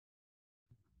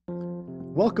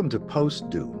Welcome to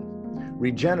Post-Doom,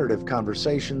 regenerative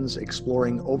conversations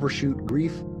exploring overshoot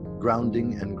grief,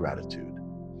 grounding, and gratitude.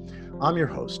 I'm your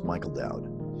host, Michael Dowd,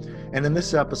 and in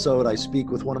this episode I speak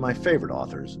with one of my favorite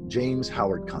authors, James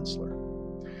Howard Kunstler.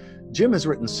 Jim has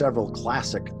written several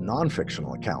classic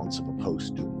non-fictional accounts of a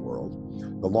post-doom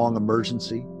world: The Long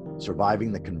Emergency,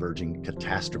 Surviving the Converging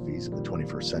Catastrophes of the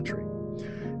 21st Century,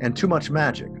 and Too Much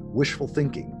Magic, Wishful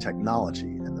Thinking, Technology,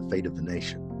 and the Fate of the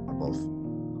Nation are both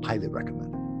highly recommended.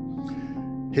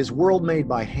 His world-made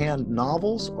by hand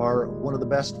novels are one of the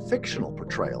best fictional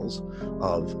portrayals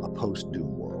of a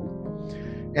post-doom world.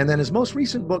 And then his most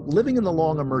recent book, Living in the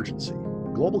Long Emergency,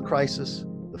 Global Crisis,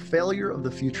 The Failure of the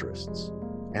Futurists,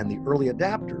 and the Early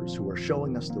Adapters Who Are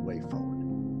Showing Us the Way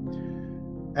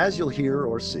Forward. As you'll hear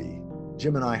or see,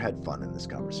 Jim and I had fun in this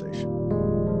conversation.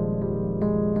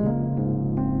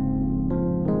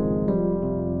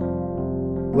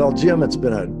 Well, Jim, it's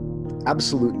been an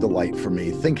absolute delight for me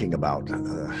thinking about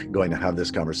going to have this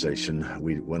conversation.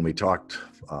 When we talked,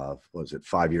 was it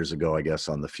 5 years ago, I guess,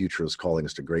 on the Future is Calling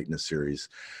Us to Greatness series,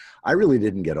 I really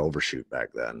didn't get overshoot back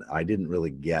then. I didn't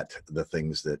really get the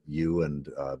things that you and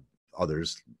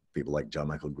others, people like John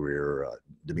Michael Greer,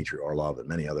 Dmitry Orlov, and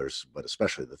many others, but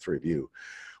especially the three of you,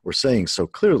 were saying so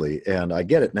clearly. And I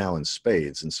get it now in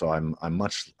spades. And so I'm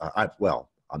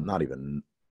not even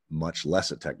much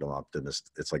less a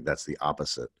techno-optimist. It's like that's the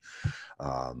opposite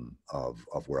of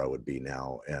where I would be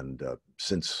now. And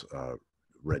since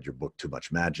read your book, Too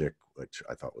Much Magic, which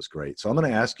I thought was great. So I'm going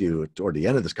to ask you toward the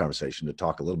end of this conversation to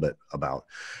talk a little bit about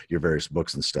your various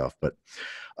books and stuff. But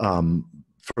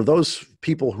for those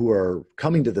people who are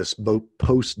coming to this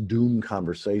post-doom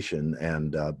conversation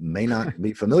and may not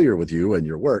be familiar with you and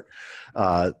your work,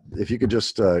 if you could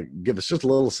just give us just a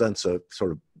little sense of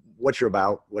sort of what you're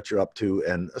about, what you're up to,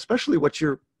 and especially what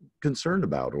you're concerned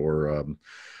about or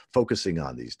focusing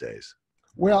on these days.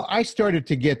 Well, I started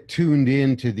to get tuned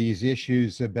into these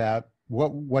issues about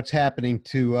what's happening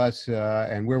to us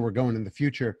and where we're going in the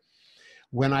future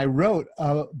when I wrote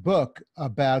a book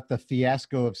about the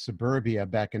fiasco of suburbia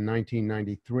back in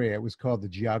 1993. It was called The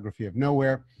Geography of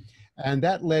Nowhere. And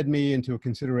that led me into a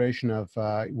consideration of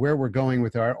where we're going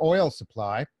with our oil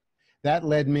supply. That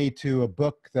led me to a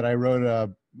book that I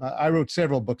wrote. I wrote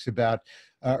several books about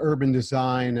urban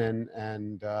design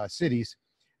and cities.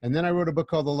 And then I wrote a book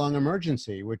called The Long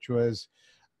Emergency, which was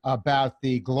about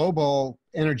the global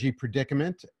energy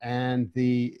predicament and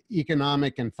the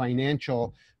economic and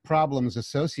financial problems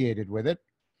associated with it.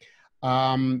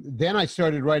 Then I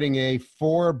started writing a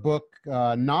 4-book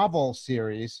novel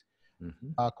series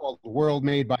called The World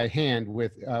Made by Hand.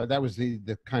 With that was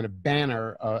the kind of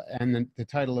banner and the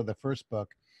title of the first book.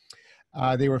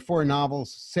 They were 4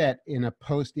 novels set in a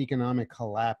post-economic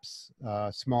collapse,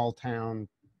 small town,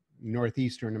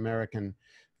 Northeastern American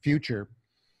future.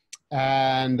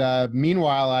 And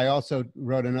meanwhile, I also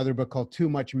wrote another book called Too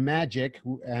Much Magic,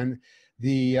 and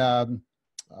the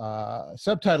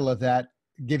subtitle of that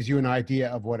gives you an idea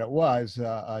of what it was: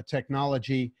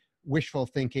 technology, wishful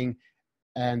thinking,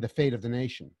 and the fate of the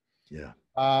nation. Yeah.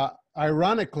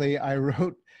 Ironically, I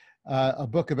wrote a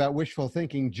book about wishful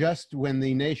thinking just when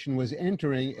the nation was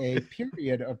entering a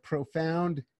period of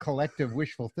profound collective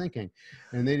wishful thinking,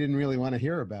 and they didn't really want to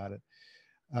hear about it.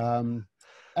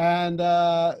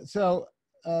 So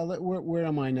where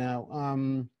am I now?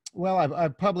 Well,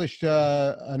 I've published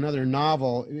another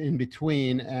novel in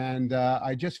between, and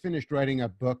I just finished writing a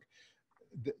book.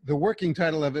 The working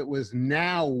title of it was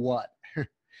Now What?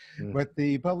 But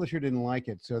the publisher didn't like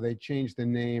it, so they changed the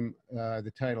name,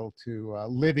 the title, to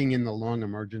Living in the Long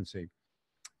Emergency.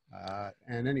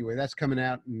 And anyway, that's coming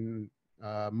out in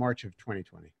March of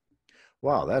 2020.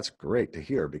 Wow, that's great to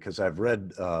hear, because I've read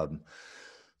The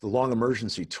Long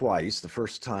Emergency twice. The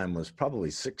first time was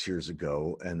probably 6 years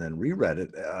ago, and then reread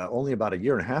it only about 1.5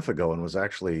 years ago, and was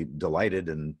actually delighted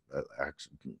and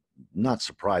not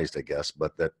surprised, I guess,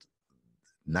 but that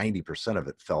 90% of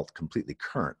it felt completely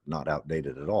current, not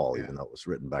outdated at all, even though it was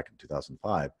written back in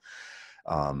 2005.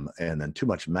 And then Too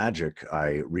Much Magic,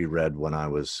 I reread when I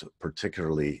was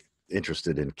particularly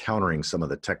interested in countering some of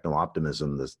the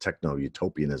techno-optimism, this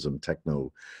techno-utopianism,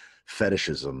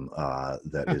 techno-fetishism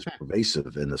that is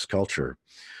pervasive in this culture.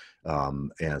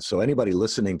 And so anybody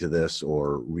listening to this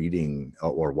or reading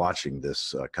or watching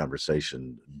this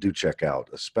conversation, do check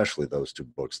out, especially those 2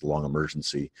 books, The Long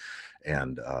Emergency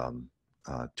and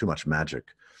Too Much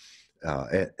Magic.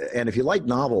 And if you like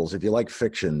novels, if you like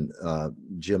fiction,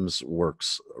 Jim's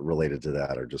works related to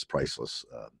that are just priceless.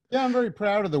 Yeah, I'm very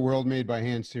proud of the World Made by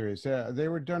Hand series. They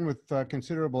were done with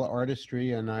considerable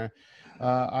artistry, and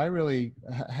I really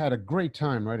had a great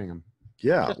time writing them.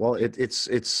 Yeah, well,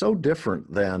 it's so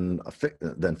different than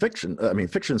fiction. I mean,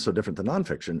 fiction is so different than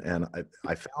nonfiction, and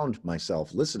I found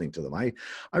myself listening to them. I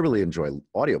really enjoy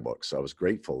audiobooks. So I was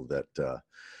grateful that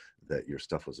that your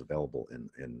stuff was available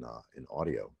in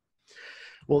audio.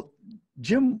 Well,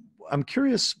 Jim, I'm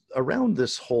curious around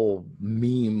this whole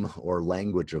meme or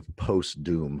language of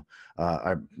post-doom.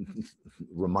 I'm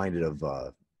reminded of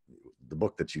the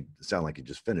book that you sound like you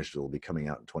just finished. It will be coming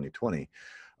out in 2020.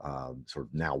 Sort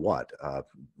of now what?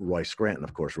 Roy Scranton,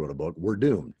 of course, wrote a book, We're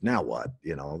Doomed. Now what?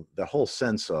 You know, the whole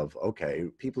sense of, okay,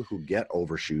 people who get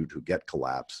overshoot, who get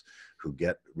collapse, who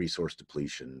get resource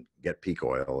depletion, get peak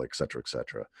oil, et cetera, et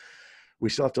cetera. We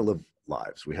still have to live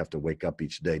lives. We have to wake up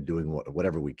each day doing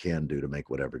whatever we can do to make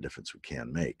whatever difference we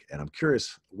can make. And I'm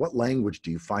curious, what language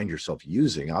do you find yourself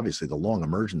using? Obviously, the long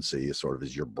emergency is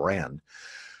your brand.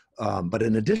 But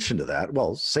in addition to that,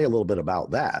 well, say a little bit about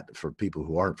that for people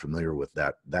who aren't familiar with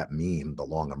that meme, the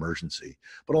long emergency,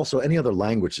 but also any other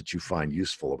language that you find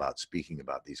useful about speaking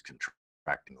about these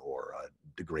contracting or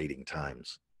degrading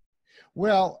times.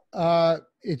 Well,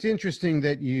 it's interesting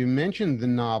that you mentioned the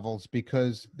novels,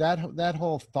 because that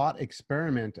whole thought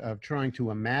experiment of trying to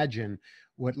imagine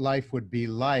what life would be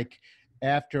like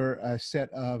after a set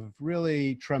of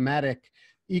really traumatic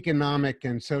economic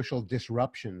and social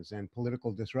disruptions and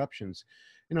political disruptions,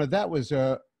 you know, that was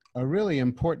a really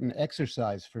important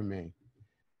exercise for me,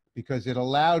 because it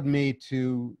allowed me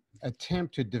to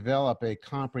attempt to develop a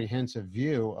comprehensive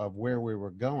view of where we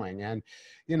were going. And,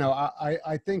 you know,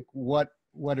 I think what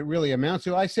it really amounts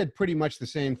to, I said pretty much the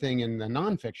same thing in the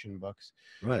nonfiction books,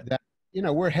 Right. that, you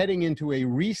know, we're heading into a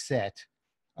reset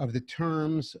of the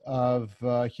terms of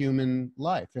human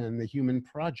life and the human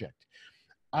project.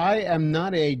 I am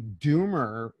not a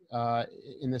doomer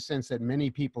in the sense that many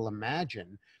people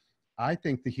imagine. I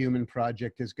think the human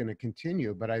project is going to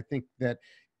continue, but I think that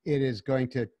it is going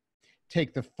to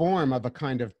take the form of a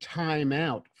kind of time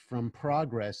out from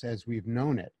progress as we've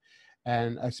known it,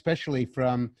 and especially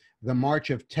from the march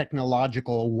of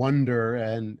technological wonder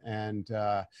and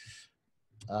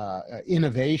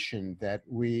innovation that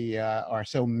we are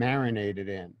so marinated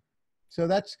in. So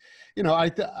that's, you know, I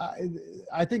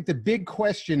think the big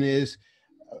question is,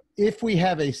 if we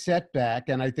have a setback,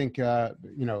 and I think,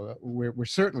 you know, we're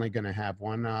certainly going to have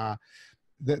one,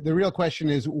 the real question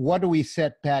is, what do we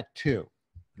set back to?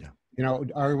 Yeah. You know,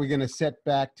 are we going to set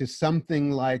back to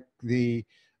something like the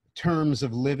terms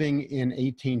of living in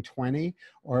 1820,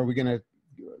 or are we going to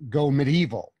go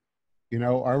medieval? You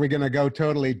know, are we going to go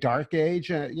totally dark age?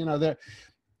 You know,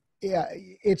 yeah,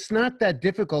 it's not that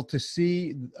difficult to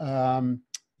see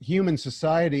human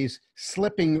societies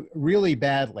slipping really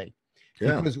badly,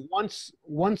 Yeah. because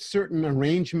once certain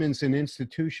arrangements and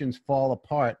institutions fall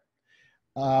apart,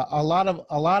 a lot of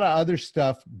other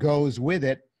stuff goes with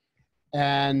it,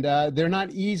 and they're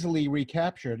not easily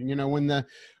recaptured. You know, when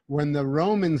the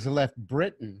Romans left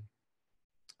Britain,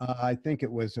 I think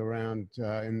it was around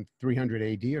in 300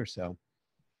 AD or so.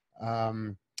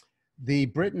 The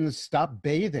Britons stopped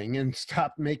bathing and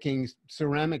stopped making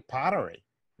ceramic pottery.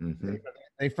 Mm-hmm.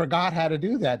 They forgot how to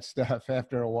do that stuff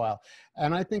after a while.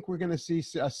 And I think we're going to see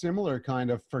a similar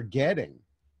kind of forgetting.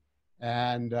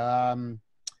 And,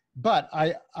 but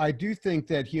I do think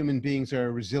that human beings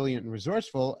are resilient and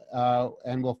resourceful,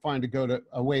 and will find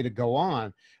a way to go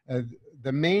on.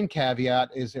 The main caveat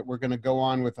is that we're going to go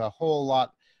on with a whole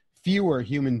lot fewer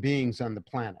human beings on the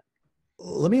planet.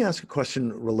 Let me ask a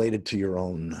question related to your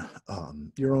own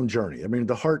journey. I mean,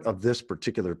 the heart of this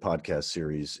particular podcast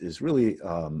series is really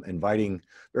inviting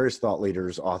various thought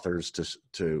leaders, authors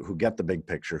to who get the big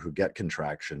picture, who get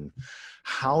contraction.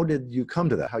 How did you come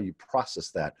to that? How you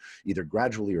process that, either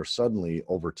gradually or suddenly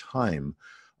over time,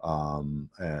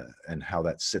 and how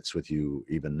that sits with you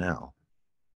even now?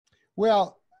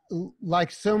 Well, like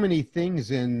so many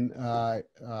things in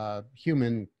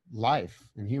human life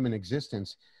and human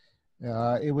existence,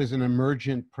 it was an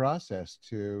emergent process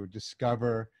to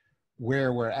discover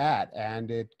where we're at. And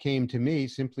it came to me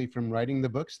simply from writing the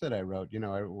books that I wrote. You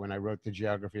know, when I wrote The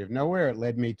Geography of Nowhere, it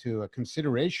led me to a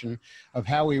consideration of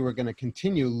how we were going to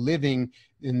continue living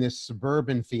in this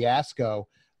suburban fiasco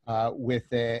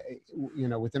with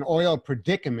an oil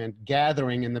predicament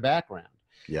gathering in the background.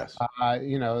 Yes.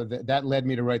 You know, that led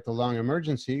me to write The Long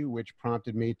Emergency, which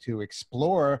prompted me to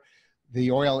explore the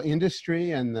oil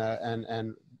industry and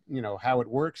you know, how it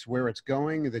works, where it's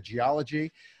going, the geology.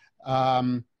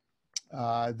 The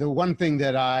one thing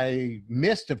that I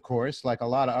missed, of course, like a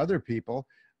lot of other people,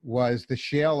 was the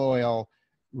shale oil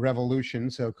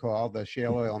revolution, so-called, the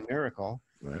shale oil miracle.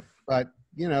 Right. But,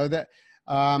 you know, that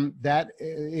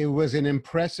it was an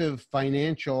impressive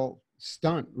financial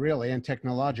stunt, really, and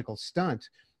technological stunt.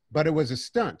 but it was a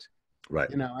stunt. Right.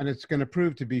 You know, and it's going to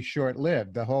prove to be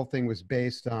short-lived. The whole thing was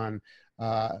based on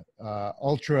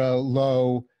ultra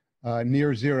low,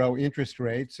 near zero interest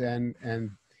rates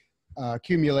and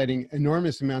accumulating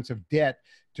enormous amounts of debt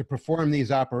to perform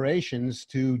these operations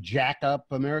to jack up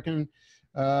American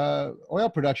oil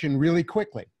production really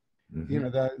quickly. Mm-hmm. You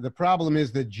know, the problem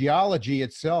is the geology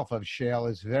itself of shale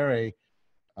is very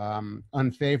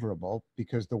unfavorable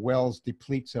because the wells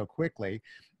deplete so quickly,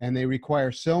 and they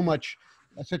require such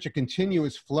a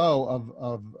continuous flow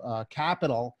of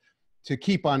capital to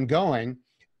keep on going.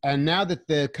 And now that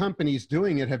the companies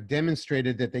doing it have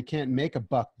demonstrated that they can't make a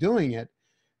buck doing it,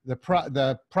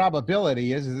 the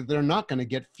probability is that they're not going to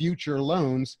get future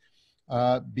loans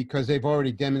because they've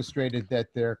already demonstrated that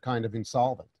they're kind of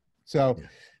insolvent. So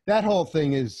that whole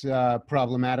thing is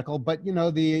problematical. But you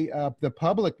know, the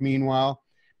public, meanwhile,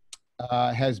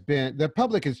 the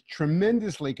public is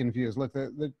tremendously confused. Look,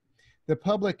 the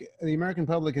public, the American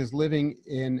public, is living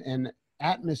in an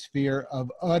atmosphere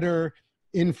of utter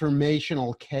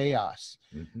informational chaos.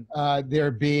 Mm-hmm.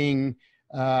 They're being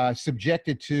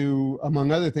subjected to,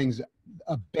 among other things,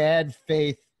 a bad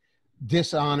faith,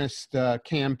 dishonest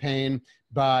campaign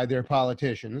by their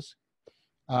politicians,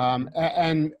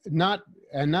 and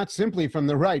not simply from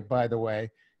the right, by the way.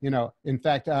 You know, in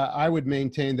fact, I would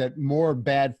maintain that more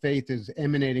bad faith is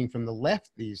emanating from the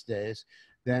left these days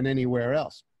than anywhere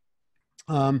else.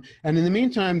 And in the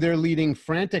meantime, they're leading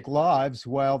frantic lives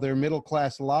while their middle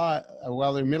class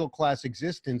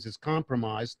existence is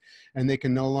compromised, and they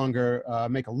can no longer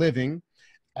make a living,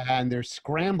 and they're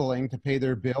scrambling to pay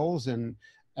their bills, and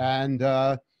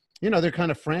you know, they're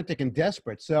kind of frantic and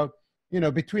desperate. So, you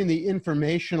know, between the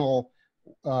informational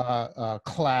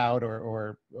cloud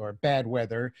or bad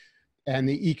weather and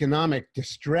the economic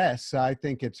distress, I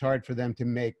think it's hard for them to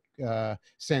make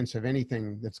sense of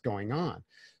anything that's going on.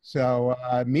 So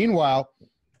meanwhile,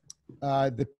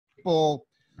 the people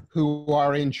who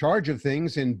are in charge of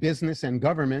things in business and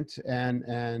government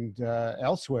and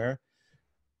elsewhere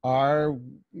are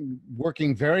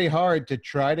working very hard to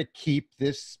try to keep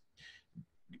this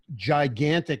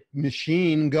gigantic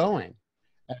machine going.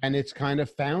 And it's kind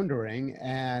of foundering,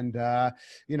 and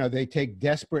you know, they take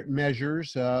desperate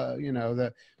measures. You know,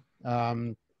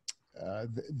 the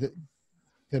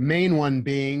main one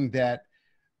being that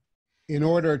in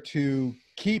order to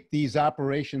keep these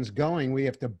operations going, we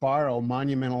have to borrow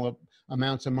monumental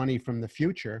amounts of money from the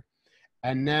future,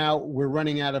 and now we're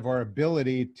running out of our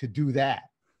ability to do that.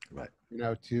 Right. You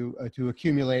know, to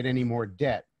accumulate any more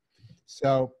debt.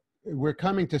 So we're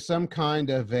coming to some kind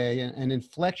of an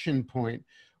inflection point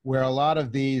where a lot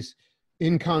of these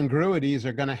incongruities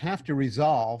are going to have to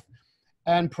resolve,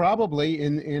 and probably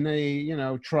in a, you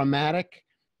know, traumatic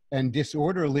and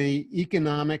disorderly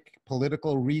economic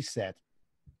political reset.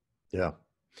 Yeah.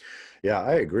 Yeah,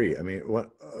 I agree. I mean,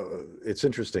 it's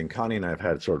interesting. Connie and I have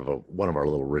had sort of one of our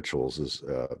little rituals is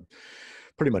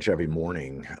pretty much every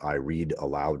morning I read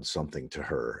aloud something to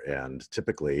her. And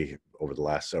typically over the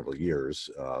last several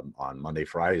years, on Monday,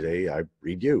 Friday, I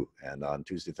read you. And on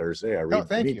Tuesday, Thursday, I read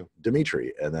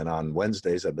Dimitri. And then on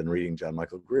Wednesdays, I've been reading John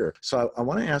Michael Greer. So I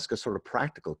want to ask a sort of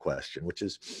practical question, which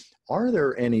is, are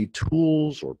there any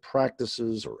tools or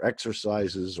practices or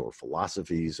exercises or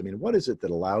philosophies? I mean, what is it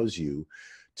that allows you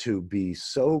to be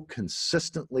so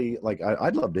consistently, like,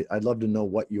 I'd love to know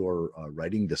what your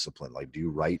writing discipline, like, do you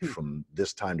write from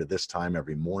this time to this time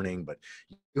every morning? But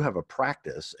you have a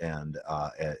practice and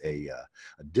a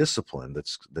discipline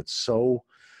that's so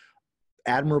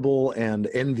admirable and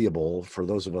enviable for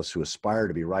those of us who aspire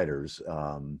to be writers.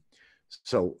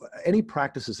 So any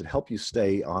practices that help you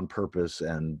stay on purpose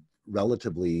and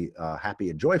relatively happy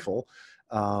and joyful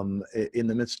in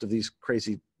the midst of these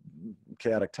crazy,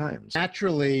 chaotic times?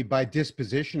 Naturally, by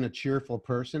disposition, a cheerful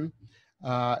person,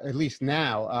 at least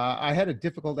now. I had a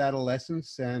difficult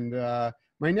adolescence, and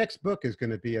my next book is going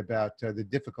to be about the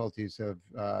difficulties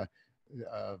of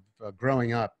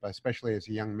growing up, especially as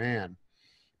a young man.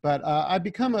 But I've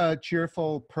become a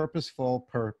cheerful, purposeful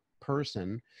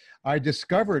person. I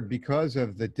discovered, because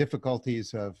of the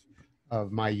difficulties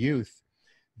of my youth,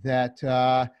 that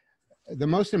the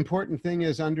most important thing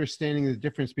is understanding the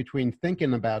difference between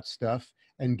thinking about stuff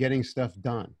and getting stuff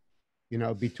done, you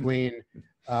know, between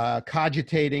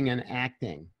cogitating and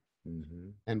acting. Mm-hmm.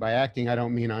 And by acting, I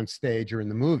don't mean on stage or in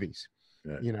the movies,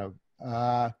 Right. you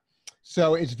know.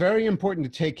 So it's very important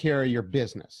to take care of your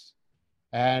business.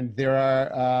 And there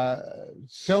are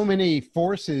so many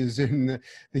forces in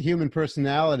the human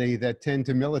personality that tend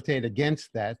to militate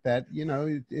against that, you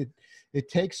know, it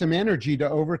takes some energy to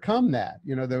overcome that,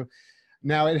 you know.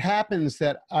 Now, it happens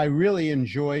that I really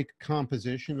enjoy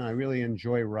composition. I really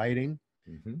enjoy writing.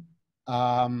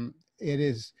 Mhm. It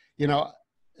is, you know,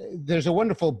 there's a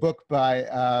wonderful book by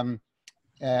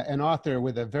an author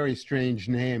with a very strange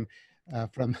name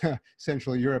from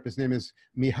Central Europe. His name is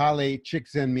Mihaly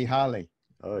Csikszentmihalyi.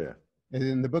 Oh yeah.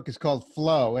 And the book is called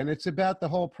Flow, and it's about the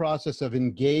whole process of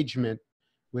engagement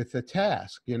with the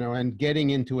task, you know, and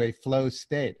getting into a flow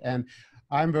state. And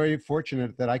I'm very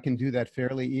fortunate that I can do that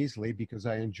fairly easily because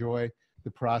I enjoy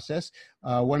the process.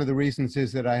 One of the reasons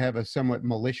is that I have a somewhat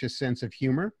malicious sense of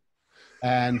humor,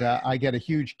 and I get a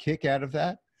huge kick out of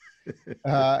that.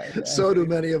 So do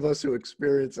many of us who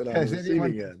experience it on the As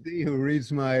anyone receiving can end. see who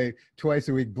reads my twice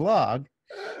a week blog.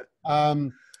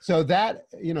 So that,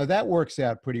 you know, that works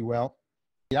out pretty well.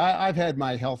 I've had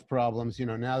my health problems, you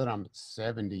know, now that I'm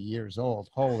 70 years old,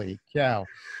 holy cow.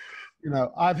 You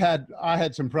know, I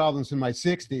had some problems in my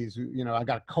 60s. You know, I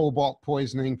got cobalt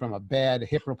poisoning from a bad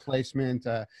hip replacement.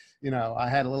 You know, I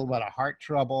had a little bit of heart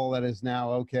trouble that is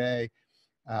now okay.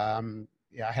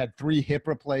 Yeah, I had 3 hip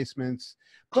replacements,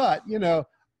 but, you know,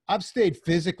 I've stayed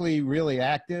physically really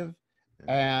active,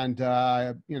 and,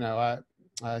 you know,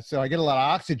 so I get a lot of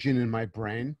oxygen in my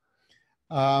brain.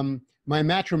 My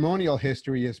matrimonial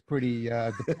history is pretty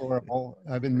deplorable.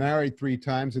 I've been married 3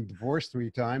 times and divorced 3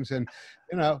 times. And,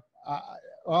 you know,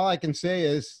 all I can say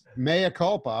is mea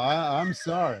culpa. I'm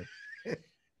sorry.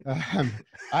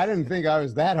 I didn't think I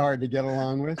was that hard to get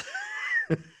along with.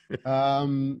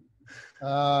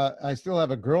 I still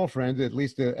have a girlfriend, at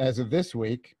least as of this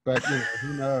week, but, you know,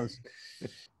 who knows?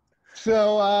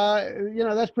 So, you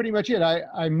know, that's pretty much it.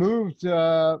 I moved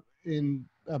in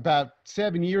about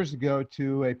 7 years ago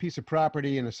to a piece of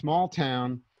property in a small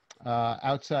town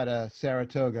outside of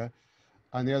Saratoga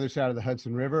on the other side of the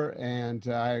Hudson River. And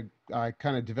I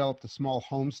kind of developed a small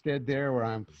homestead there where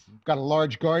I've got a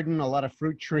large garden, a lot of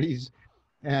fruit trees,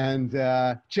 and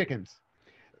chickens.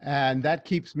 And that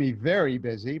keeps me very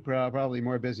busy, probably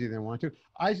more busy than I want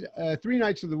to. 3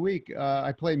 nights of the week,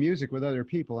 I play music with other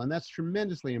people, and that's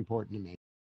tremendously important to me.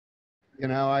 You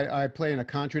know, I play in a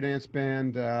contra dance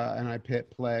band, and I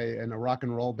play in a rock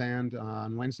and roll band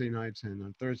on Wednesday nights, and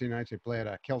on Thursday nights I play at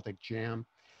a Celtic jam.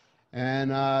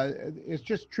 And it's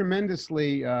just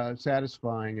tremendously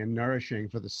satisfying and nourishing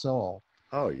for the soul.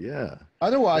 Oh yeah.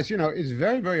 Otherwise, you know, it's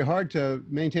very, very hard to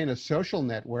maintain a social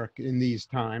network in these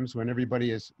times when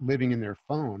everybody is living in their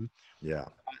phone. Yeah.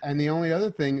 And the only other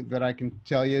thing that I can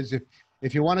tell you is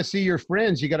if you want to see your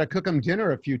friends, you got to cook them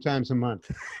dinner a few times a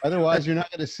month. Otherwise, you're not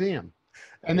going to see them.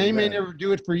 And they may never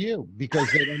do it for you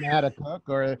because they don't know how to cook,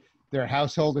 or their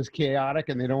household is chaotic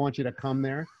and they don't want you to come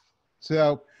there.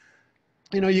 So,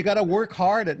 you know, you got to work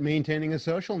hard at maintaining a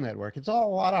social network. It's all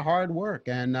a lot of hard work.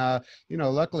 And, you know,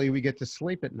 luckily we get to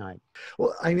sleep at night.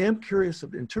 Well, I am curious,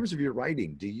 in terms of your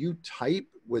writing, do you type?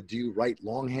 Do you write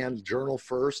longhand journal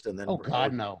first and then? Oh,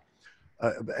 God, no.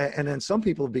 And then some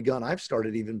people have begun, I've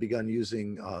even begun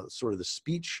using sort of the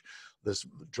speech, this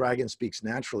dragon speaks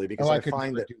naturally, because I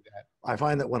find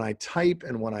that when I type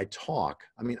and when I talk,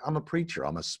 I mean, I'm a preacher,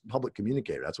 I'm a public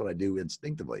communicator. That's what I do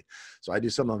instinctively. So I do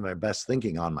some of my best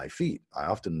thinking on my feet. I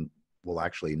often will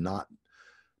actually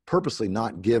purposely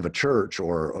not give a church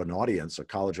or an audience, a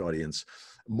college audience,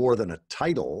 more than a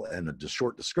title and a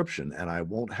short description. And I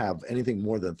won't have anything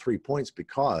more than 3 points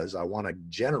because I want to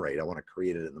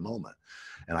create it in the moment.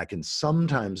 And I can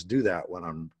sometimes do that when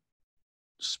I'm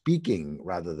speaking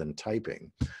rather than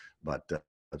typing. But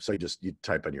so you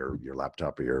type on your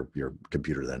laptop or your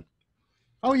computer then?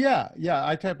 Oh yeah,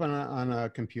 I type on a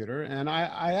computer, and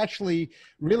I actually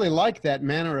really like that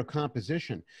manner of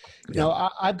composition. You know,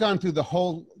 I've gone through the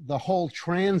whole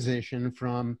transition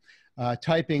from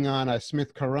typing on a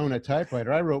Smith Corona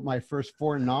typewriter. I wrote my first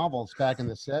 4 novels back in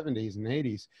the 70s and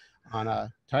 80s on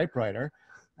a typewriter.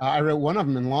 I wrote one of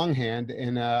them in longhand,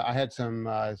 and I had some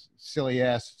silly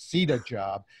ass CETA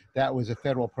job. That was a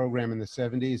federal program in the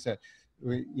 70s that,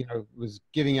 you know, was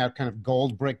giving out kind of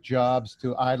gold brick jobs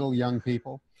to idle young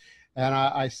people. And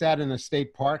I sat in a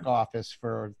state park office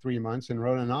for 3 months and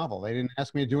wrote a novel. They didn't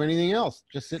ask me to do anything else,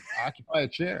 just occupy a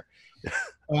chair.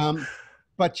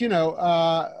 But, you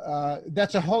know,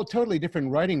 that's a whole totally different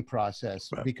writing process,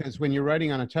 because when you're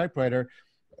writing on a typewriter,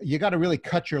 you got to really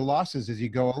cut your losses as you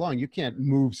go along. You can't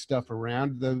move stuff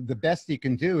around. The best you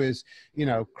can do is, you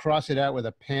know, cross it out with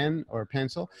a pen or a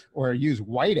pencil, or use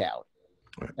whiteout.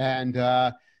 And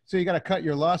so you got to cut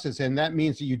your losses. And that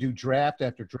means that you do draft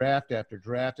after draft after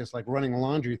draft. It's like running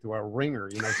laundry through a wringer,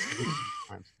 you know.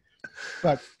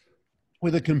 But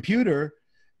with a computer,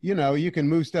 you know, you can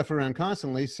move stuff around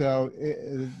constantly. So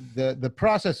the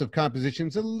process of composition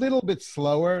is a little bit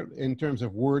slower in terms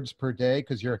of words per day,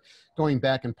 because you're going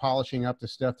back and polishing up the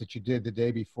stuff that you did the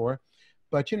day before.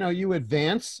 But, you know, you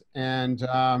advance, and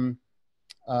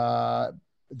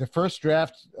the first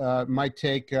draft might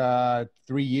take 3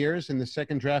 years, and the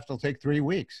second draft will take 3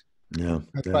 weeks. Yeah.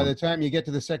 But Yeah. by the time you get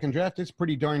to the second draft, it's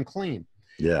pretty darn clean.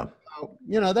 Yeah.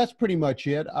 So, that's pretty much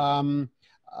it.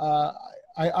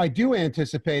 I do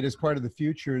anticipate as part of the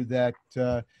future that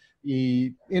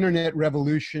the internet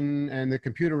revolution and the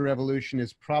computer revolution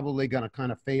is probably going to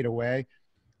kind of fade away.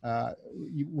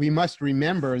 We must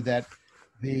remember that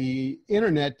the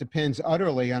internet depends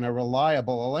utterly on a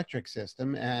reliable electric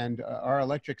system, and our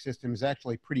electric system is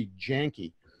actually pretty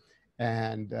janky,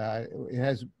 and it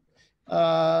has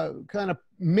kind of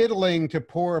middling to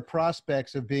poor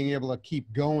prospects of being able to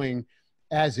keep going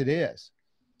as it is.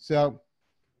 So,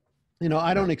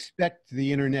 I don't expect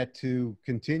the internet to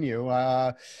continue.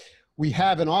 We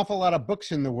have an awful lot of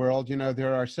books in the world.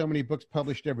 There are so many books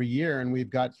published every year, and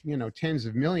we've got, tens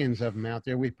of millions of them out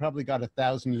there. We've probably got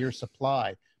 1,000-year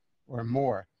supply or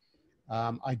more.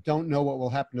 I don't know what will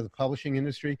happen to the publishing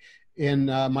industry. In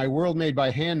my World Made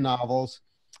by Hand novels,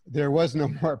 there was no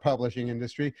more publishing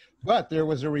industry, but there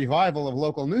was a revival of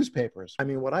local newspapers. I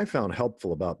mean, what I found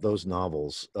helpful about those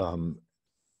novels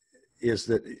is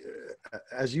that,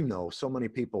 as you know, so many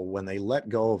people, when they let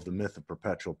go of the myth of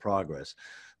perpetual progress,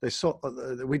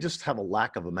 we just have a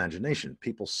lack of imagination.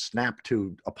 People snap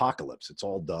to apocalypse. It's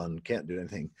all done, can't do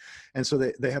anything. And so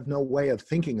they have no way of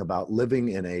thinking about living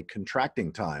in a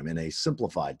contracting time, in a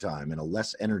simplified time, in a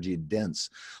less energy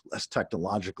dense, less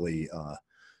technologically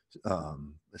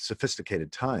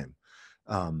sophisticated time.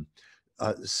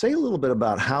 Say a little bit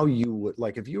about how you would,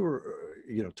 like, if you were,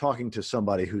 talking to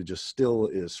somebody who just still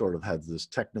is sort of has this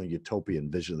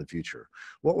techno-utopian vision of the future,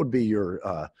 what would be your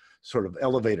sort of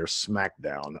elevator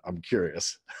smackdown? I'm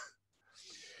curious.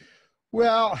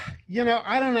 Well,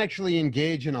 I don't actually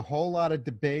engage in a whole lot of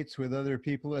debates with other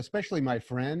people, especially my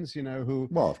friends, who,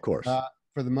 well, of course,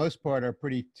 for the most part are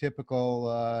pretty typical,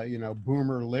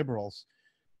 boomer liberals,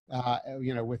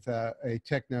 with a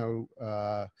techno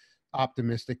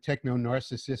optimistic, techno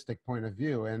narcissistic point of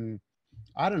view. And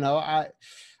I don't know, I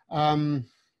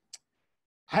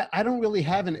don't really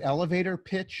have an elevator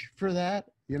pitch for that.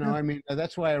 I mean,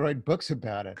 that's why I write books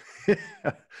about it.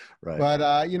 Right. But,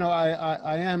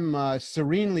 I am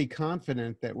serenely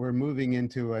confident that we're moving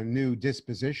into a new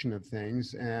disposition of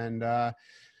things. And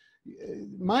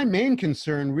my main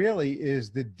concern really is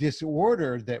the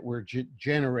disorder that we're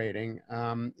generating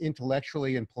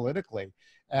intellectually and politically,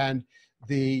 and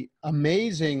the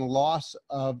amazing loss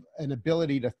of an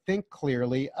ability to think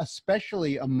clearly,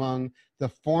 especially among the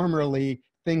formerly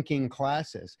thinking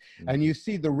classes. And you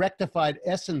see the rectified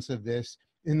essence of this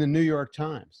in the New York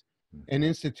Times, an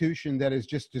institution that is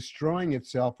just destroying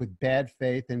itself with bad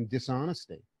faith and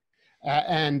dishonesty,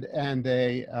 and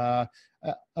a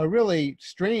really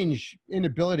strange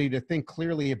inability to think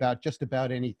clearly about just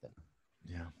about anything.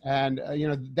 Yeah. And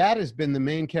that has been the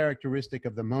main characteristic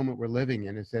of the moment we're living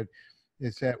in, is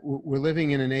that we're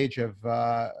living in an age of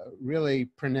really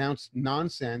pronounced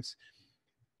nonsense.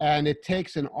 And it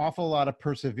takes an awful lot of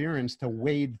perseverance to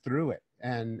wade through it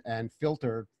and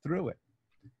filter through it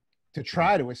to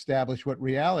try to establish what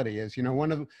reality is.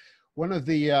 One of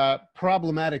the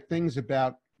problematic things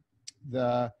about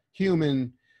the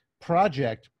human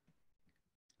project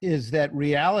is that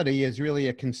reality is really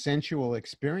a consensual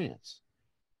experience.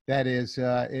 That is,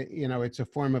 it's a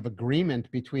form of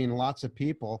agreement between lots of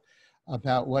people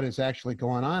about what is actually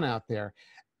going on out there.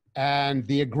 And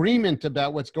the agreement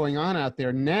about what's going on out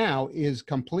there now is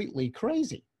completely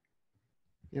crazy.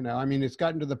 I mean, it's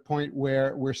gotten to the point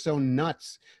where we're so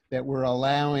nuts that we're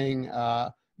allowing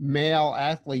male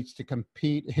athletes to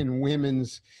compete in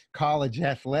women's college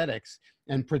athletics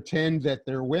and pretend that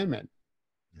they're women.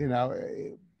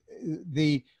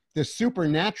 The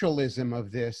supernaturalism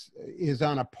of this is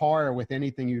on a par with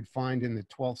anything you'd find in the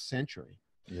 12th century.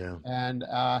 Yeah. And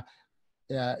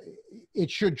it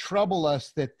should trouble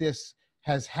us that this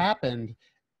has happened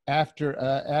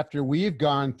after we've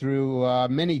gone through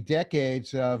many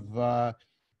decades of a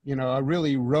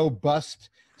really robust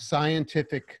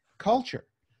scientific culture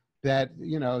that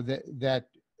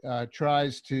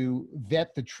tries to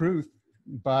vet the truth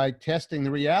by testing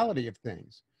the reality of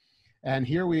things. And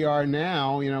here we are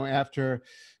now, after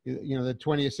the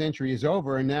 20th century is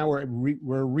over, and now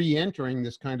we're re-entering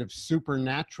this kind of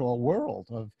supernatural world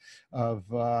of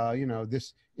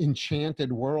this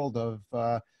enchanted world of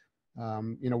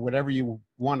whatever you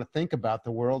want to think about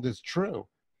the world is true.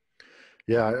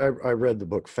 Yeah, I read the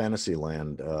book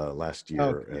Fantasyland last year.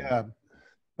 Oh, yeah,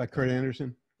 by Kurt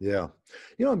Anderson. Yeah.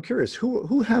 I'm curious,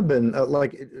 who have been,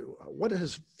 what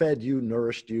has fed you,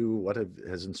 nourished you, what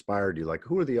has inspired you? Like,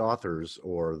 who are the authors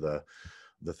or the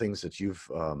the things that you've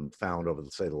found over,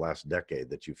 say, the last decade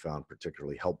that you found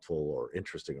particularly helpful or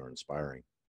interesting or inspiring?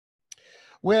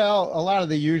 Well, a lot of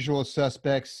the usual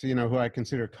suspects, you know, who I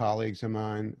consider colleagues of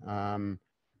mine,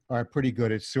 are pretty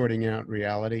good at sorting out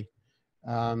reality.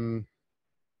 Um,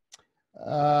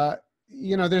 uh,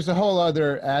 you know, there's a whole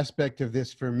other aspect of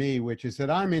this for me, which is that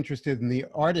I'm interested in the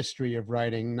artistry of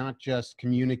writing, not just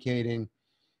communicating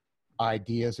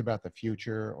ideas about the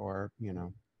future or, you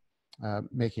know,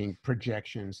 making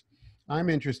projections. I'm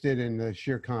interested in the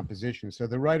sheer composition. So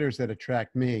the writers that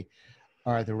attract me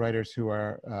are the writers who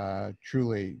are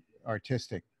truly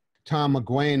artistic. Tom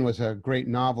McGuane was a great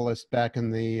novelist back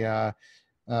in the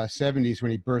 70s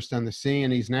when he burst on the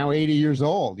scene. He's now 80 years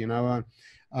old, you know,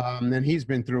 and he's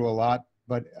been through a lot,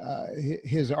 but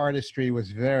his artistry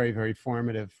was very, very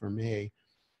formative for me.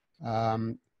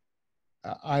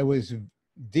 I was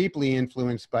deeply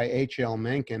influenced by H.L.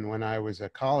 Mencken when I was a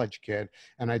college kid,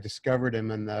 and I discovered him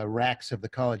in the racks of the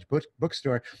college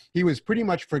bookstore. He was pretty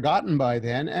much forgotten by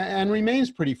then, and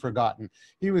remains pretty forgotten.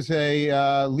 He was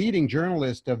a leading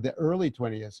journalist of the early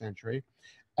 20th century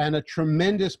and a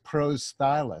tremendous prose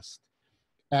stylist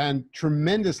and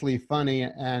tremendously funny.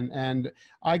 And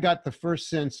I got the first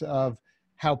sense of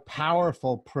how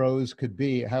powerful prose could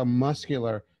be, how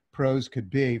muscular prose could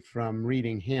be from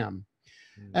reading him.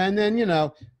 And then, you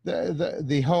know,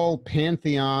 the whole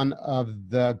pantheon of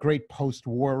the great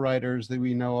post-war writers that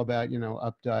we know about, you know,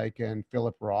 Updike and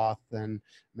Philip Roth and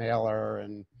Mailer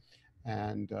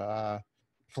and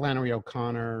Flannery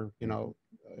O'Connor, you know,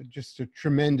 just a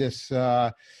tremendous,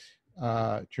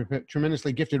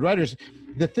 tremendously gifted writers.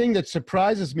 The thing that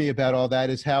surprises me about all that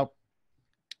is how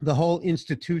the whole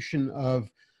institution of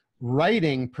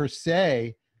writing per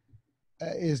se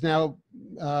is now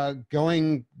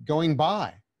going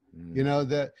by. You know,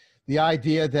 the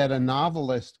idea that a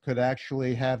novelist could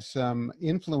actually have some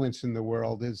influence in the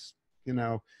world is, you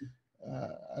know,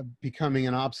 becoming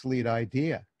an obsolete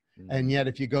idea. And yet,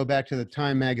 if you go back to the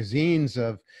Time magazines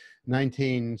of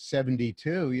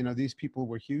 1972, you know, these people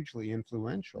were hugely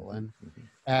influential,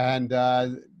 and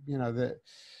you know, the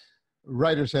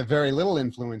writers have very little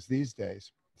influence these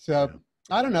days. So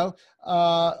I don't know,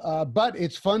 but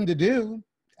it's fun to do.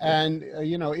 And,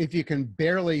 you know, if you can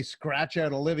barely scratch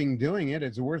out a living doing it,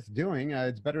 it's worth doing.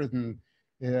 It's better than,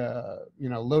 you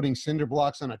know, loading cinder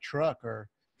blocks on a truck or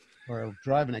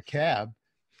driving a cab.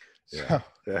 Yeah,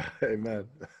 yeah, amen.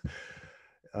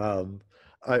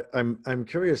 I'm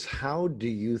curious, how do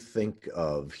you think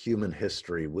of human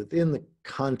history within the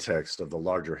context of the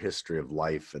larger history of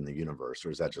life and the universe,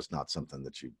 or is that just not something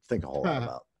that you think a whole lot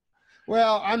about?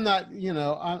 Well, I'm not, you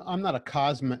know, I'm not a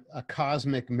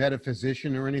cosmic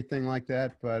metaphysician or anything like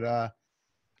that, but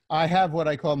I have what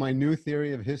I call my new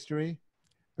theory of history,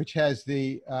 which has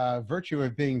the virtue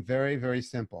of being very, very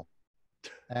simple.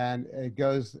 And it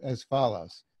goes as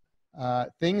follows.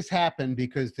 Things happen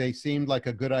because they seemed like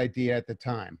a good idea at the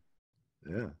time.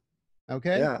 Yeah.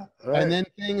 Okay? Yeah. Right. And then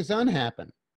things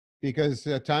unhappen because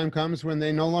time comes when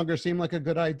they no longer seem like a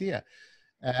good idea.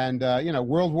 And, you know,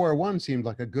 World War I seemed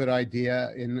like a good idea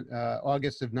in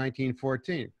August of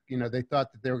 1914. You know, they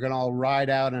thought that they were going to all ride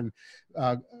out on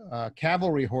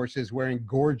cavalry horses wearing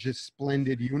gorgeous,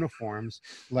 splendid uniforms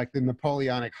like the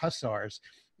Napoleonic hussars,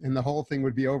 and the whole thing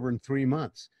would be over in 3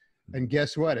 months. And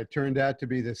guess what? It turned out to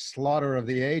be this slaughter of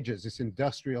the ages, this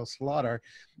industrial slaughter,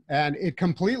 and it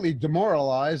completely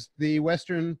demoralized the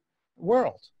Western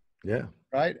world. Yeah.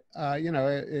 Right. You know,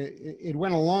 it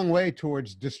went a long way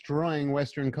towards destroying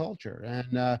Western culture.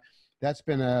 And that's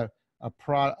been a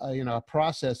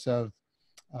process of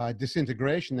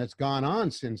disintegration that's gone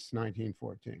on since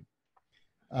 1914.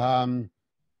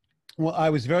 Well, I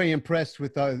was very impressed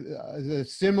with the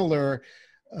similar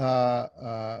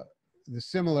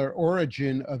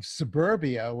origin of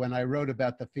suburbia when I wrote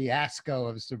about the fiasco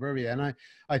of suburbia. And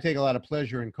I take a lot of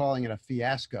pleasure in calling it a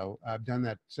fiasco. I've done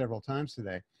that several times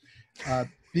today.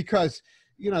 Because,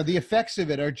 you know, the effects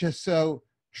of it are just so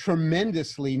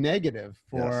tremendously negative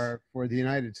for the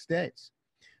United States.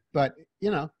 But,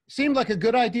 you know, seemed like a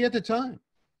good idea at the time.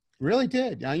 Really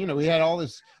did. You know, we had all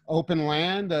this open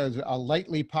land, a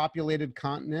lightly populated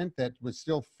continent that was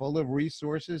still full of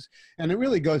resources. And it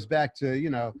really goes back to, you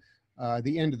know,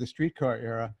 the end of the streetcar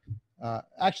era.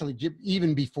 Actually,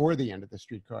 even before the end of the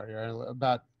streetcar era,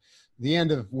 about the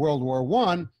end of World War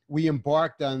I, we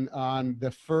embarked on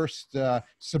the first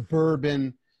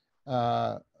suburban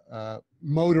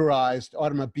motorized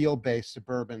automobile-based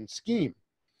suburban scheme.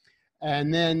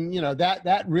 And then, you know,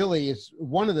 that really is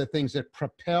one of the things that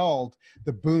propelled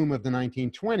the boom of the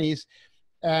 1920s.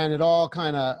 And it all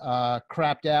kind of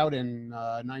crapped out in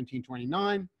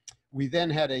 1929 We then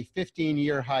had a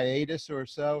 15-year hiatus or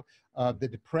so of the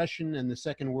Depression and the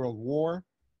Second World War.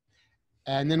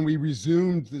 And then we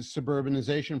resumed the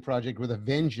suburbanization project with a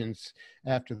vengeance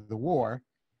after the war.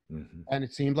 Mm-hmm. And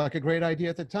it seemed like a great idea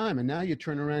at the time. And now you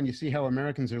turn around, you see how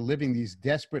Americans are living these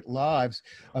desperate lives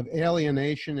of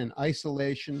alienation and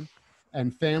isolation,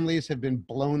 and families have been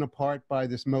blown apart by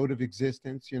this mode of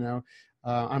existence. You know,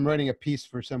 I'm writing a piece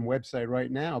for some website right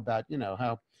now about, you know,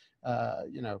 how,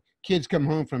 you know, kids come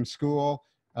home from school.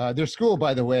 Their school,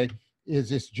 by the way, is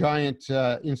this giant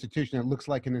institution that looks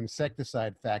like an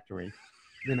insecticide factory.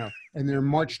 You know, and they're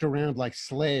marched around like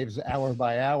slaves hour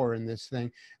by hour in this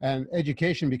thing. And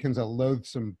education becomes a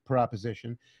loathsome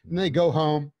proposition. And they go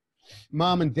home.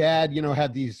 Mom and dad, you know,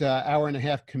 have these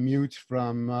hour-and-a-half commutes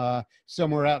from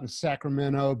somewhere out in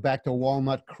Sacramento back to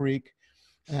Walnut Creek.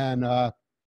 And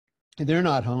they're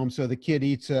not home. So the kid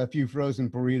eats a few frozen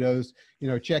burritos, you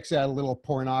know, checks out a little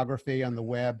pornography on the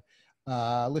web,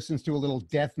 listens to a little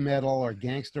death metal or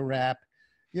gangster rap.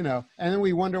 You know, and then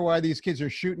we wonder why these kids are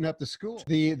shooting up the school.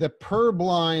 The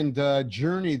purblind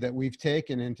journey that we've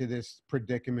taken into this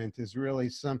predicament is really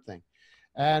something.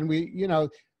 And we, you know,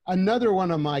 another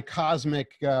one of my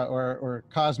cosmic or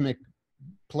cosmic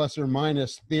plus or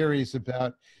minus theories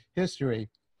about history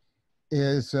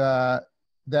is that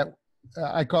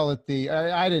I call it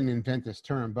I didn't invent this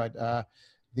term, but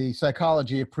the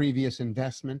psychology of previous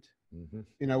investment. Mm-hmm.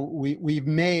 You know, we've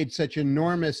made such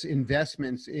enormous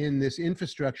investments in this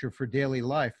infrastructure for daily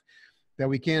life that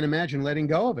we can't imagine letting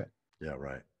go of it. Yeah,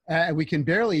 right. We can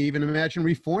barely even imagine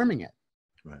reforming it.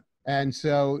 Right. And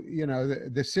so, you know,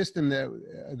 the system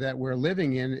that we're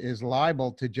living in is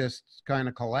liable to just kind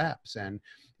of collapse, and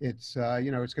it's you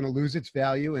know, it's going to lose its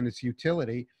value and its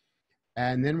utility,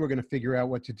 and then we're going to figure out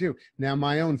what to do. Now,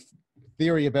 my own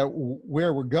theory about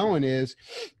where we're going is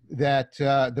that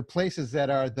the places that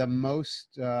are the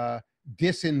most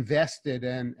disinvested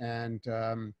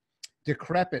and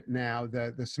decrepit now,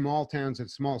 the small towns and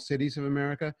small cities of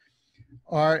America,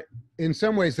 are in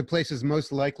some ways the places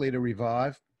most likely to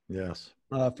revive. Yes.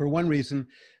 For one reason,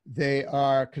 they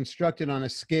are constructed on a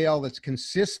scale that's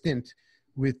consistent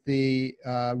with the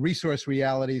resource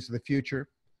realities of the future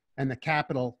and the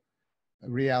capital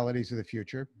realities of the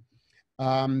future.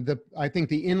 I think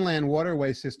the inland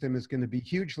waterway system is going to be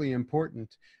hugely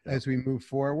important as we move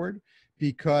forward,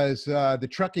 because the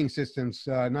trucking system's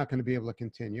not going to be able to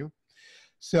continue.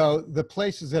 So the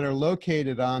places that are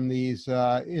located on these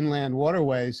inland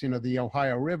waterways, you know, the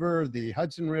Ohio River, the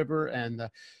Hudson River, and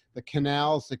the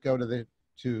canals that go to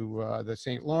the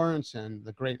St. Lawrence and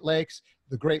the Great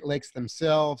Lakes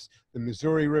themselves, the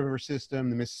Missouri River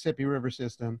system, the Mississippi River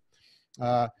system,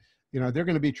 you know, they're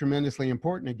going to be tremendously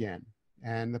important again.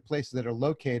 And the places that are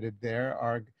located there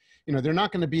are, you know, they're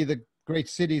not going to be the great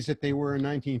cities that they were in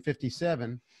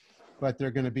 1957, but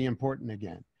they're going to be important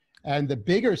again. And the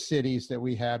bigger cities that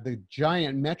we have, the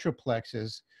giant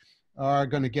metroplexes, are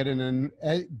going to get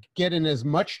in as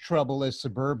much trouble as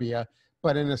suburbia,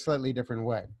 but in a slightly different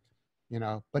way. You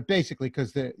know, but basically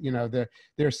because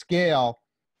their scale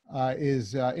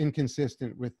is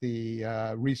inconsistent with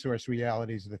the resource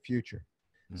realities of the future.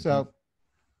 Mm-hmm. So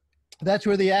that's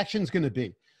where the action's going to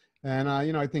be. And,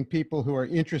 you know, I think people who are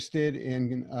interested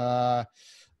in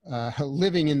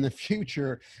living in the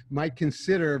future might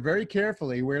consider very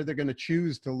carefully where they're going to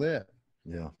choose to live.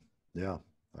 Yeah, yeah,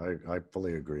 I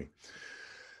fully agree.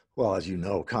 Well, as you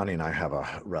know, Connie and I have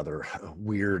a rather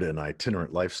weird and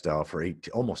itinerant lifestyle for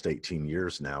almost 18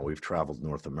 years now. We've traveled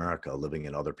North America living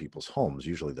in other people's homes,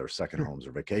 usually their second homes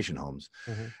or vacation homes.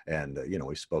 Mm-hmm. And, you know,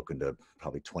 we've spoken to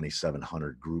probably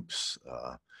 2,700 groups,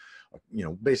 you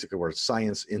know, basically where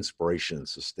science, inspiration, and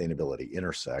sustainability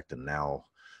intersect. And now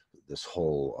this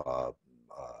whole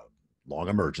long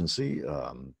emergency, you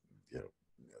know,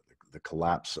 the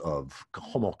collapse of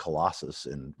Homo colossus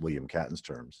in William Catton's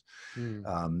terms,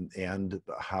 and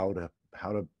how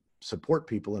to support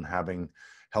people in having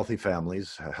healthy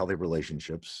families, healthy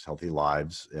relationships, healthy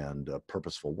lives, and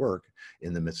purposeful work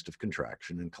in the midst of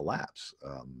contraction and collapse,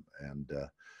 and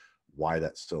why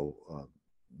that's so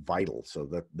vital. So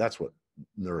that's what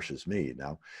nourishes me.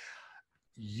 Now,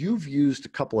 you've used a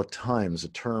couple of times a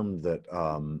term that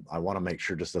I want to make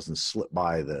sure just doesn't slip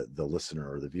by the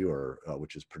listener or the viewer,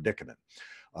 which is predicament.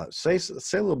 Say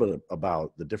a little bit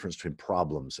about the difference between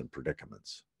problems and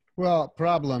predicaments. Well,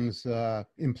 problems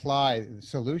imply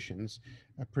solutions.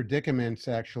 Predicaments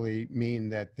actually mean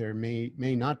that there may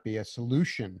not be a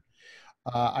solution.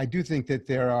 I do think that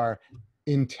there are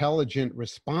intelligent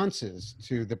responses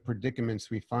to the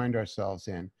predicaments we find ourselves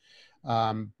in,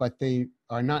 but they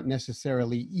are not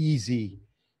necessarily easy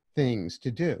things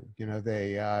to do. You know,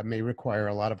 they may require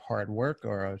a lot of hard work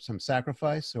or some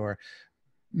sacrifice or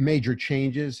major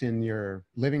changes in your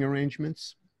living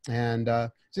arrangements. And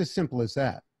it's as simple as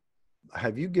that.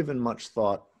 Have you given much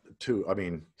thought to, I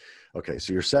mean, okay,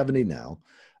 so you're 70 now.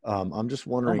 I'm just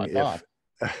Oh wondering my God.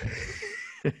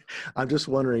 I'm just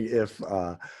wondering if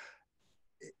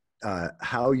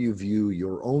how you view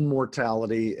your own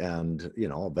mortality, and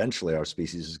eventually our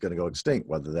species is going to go extinct,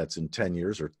 whether that's in 10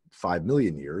 years or 5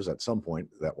 million years. At some point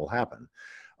that will happen.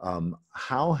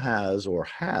 How has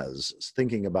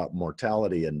thinking about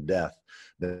mortality and death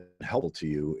been helpful to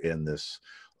you in this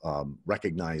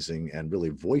recognizing and really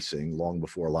voicing, long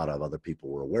before a lot of other people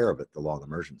were aware of it, the long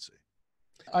emergency?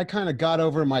 I kind of got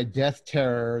over my death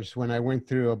terrors when I went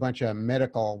through a bunch of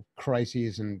medical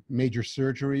crises and major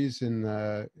surgeries in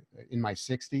my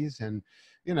 60s, and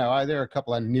there are a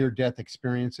couple of near-death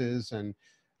experiences, and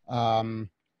I'm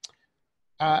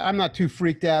not too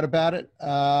freaked out about it.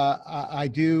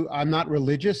 I'm not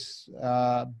religious,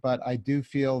 but I do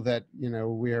feel that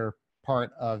we're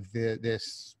part of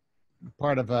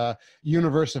part of a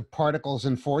universe of particles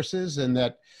and forces, and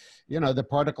that the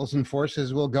particles and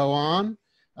forces will go on.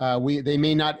 They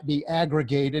may not be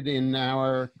aggregated in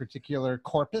our particular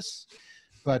corpus,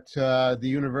 but the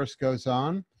universe goes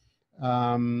on.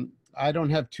 I don't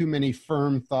have too many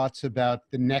firm thoughts about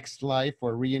the next life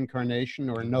or reincarnation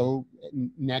or no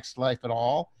next life at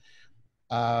all.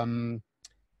 I'm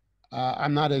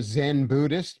not a Zen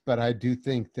Buddhist, but I do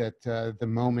think that the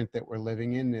moment that we're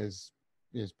living in is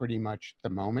pretty much the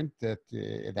moment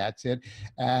that's it.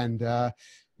 And,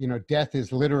 death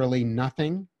is literally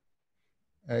nothing.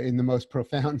 In the most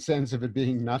profound sense of it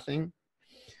being nothing.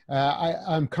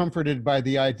 I'm comforted by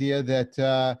the idea that,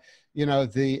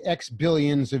 the X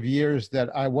billions of years that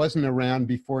I wasn't around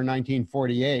before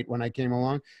 1948 when I came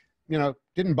along,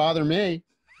 didn't bother me.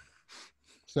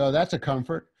 So that's a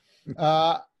comfort.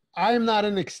 I am not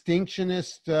an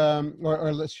extinctionist,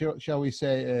 or shall we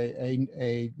say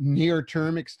a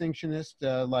near-term extinctionist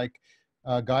like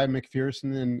Guy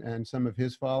McPherson and some of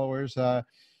his followers.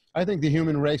 I think the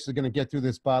human race is going to get through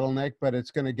this bottleneck, but it's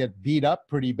going to get beat up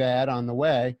pretty bad on the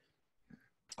way.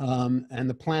 And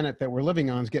the planet that we're living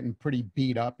on is getting pretty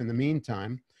beat up in the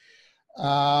meantime.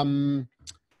 The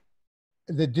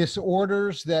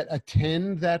disorders that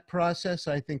attend that process,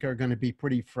 I think, are going to be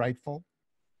pretty frightful.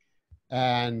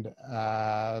 And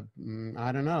I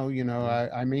don't know,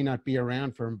 I may not be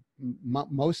around for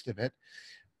most of it,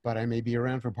 but I may be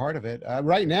around for part of it.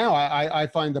 Right now, I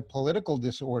find the political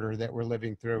disorder that we're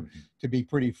living through to be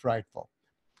pretty frightful.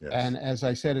 Yes. And as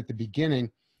I said at the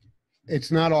beginning,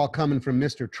 it's not all coming from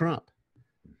Mr. Trump.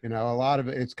 A lot of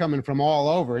it's coming from all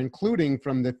over, including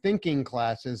from the thinking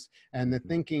classes and the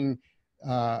thinking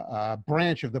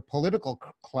branch of the political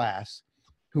class,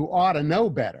 who ought to know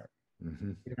better.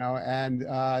 And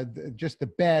just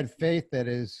the bad faith that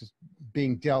is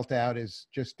being dealt out is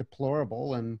just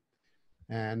deplorable. And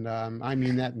I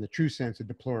mean that in the true sense of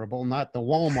deplorable, not the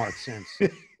Walmart sense.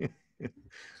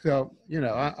 So,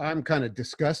 I'm kind of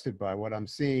disgusted by what I'm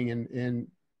seeing in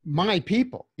my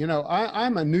people.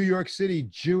 I'm a New York City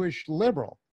Jewish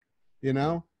liberal.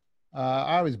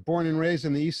 I was born and raised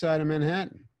on the east side of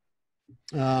Manhattan.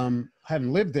 I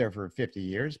haven't lived there for 50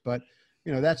 years, but,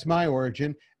 that's my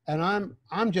origin. And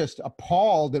I'm just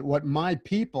appalled at what my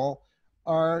people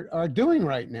are doing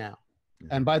right now.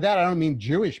 And by that, I don't mean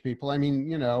Jewish people. I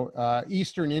mean,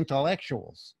 Eastern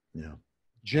intellectuals. Yeah.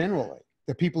 Generally,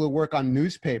 the people who work on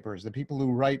newspapers, the people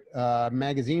who write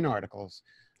magazine articles,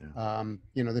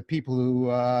 the people who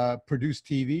produce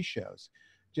TV shows.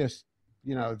 Just,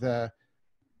 the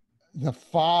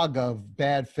fog of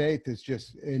bad faith is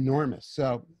just enormous.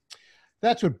 So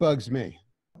that's what bugs me.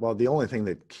 Well, the only thing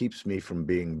that keeps me from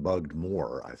being bugged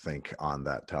more, I think, on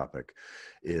that topic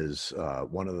is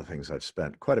one of the things I've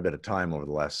spent quite a bit of time over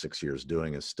the last 6 years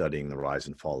doing is studying the rise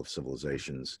and fall of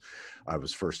civilizations. I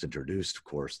was first introduced, of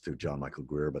course, through John Michael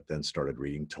Greer, but then started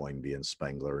reading Toynbee and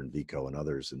Spengler and Vico and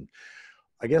others. And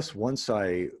I guess once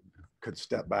I could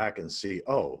step back and see,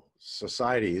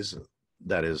 societies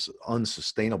that is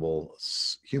unsustainable,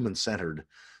 human-centered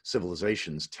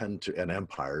civilizations and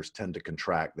empires tend to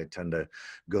contract. They tend to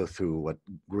go through what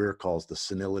Greer calls the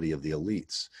senility of the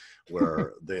elites,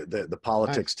 where the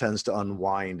politics tends to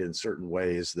unwind in certain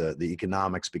ways. The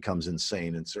economics becomes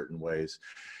insane in certain ways.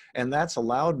 And that's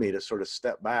allowed me to sort of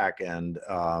step back and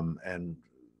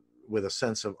with a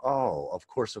sense of, of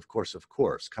course,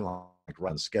 kind of like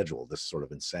run schedule, this sort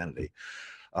of insanity.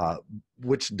 uh,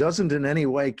 which doesn't in any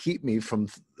way keep me from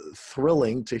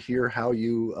thrilling to hear how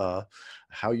you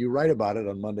write about it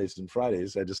on Mondays and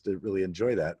Fridays. I just really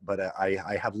enjoy that. But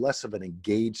I have less of an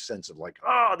engaged sense of like,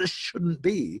 oh, this shouldn't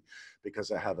be,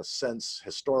 because I have a sense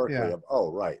historically of,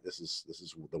 oh, right, this is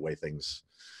the way things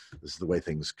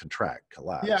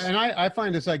collapse. Yeah, and I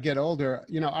find as I get older,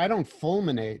 I don't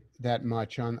fulminate that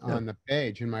much on the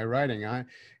page in my writing.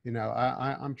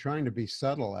 I'm trying to be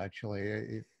subtle,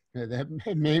 actually.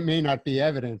 That may not be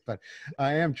evident, but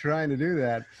I am trying to do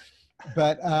that.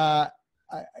 But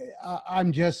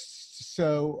I'm just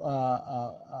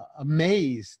so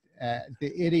amazed at the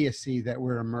idiocy that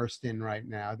we're immersed in right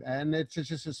now, and it's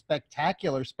just a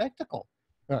spectacular spectacle.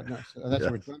 Oh, no, so that's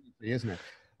redundancy, isn't it?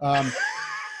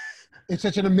 It's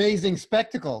such an amazing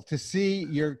spectacle to see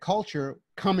your culture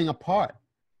coming apart,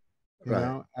 you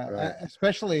know,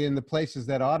 especially in the places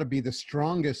that ought to be the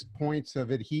strongest points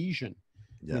of adhesion.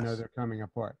 Yes. They're coming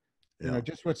apart. Yeah.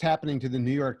 Just what's happening to the New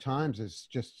York Times is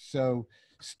just so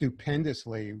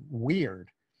stupendously weird.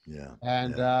 Yeah.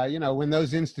 And, when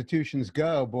those institutions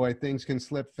go, boy, things can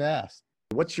slip fast.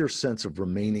 What's your sense of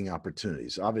remaining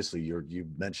opportunities? Obviously, you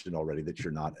mentioned already that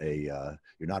you're not a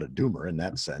doomer in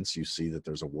that sense. You see that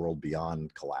there's a world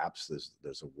beyond collapse.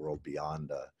 There's a world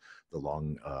beyond the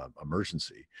long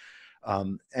emergency.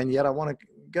 And yet I want to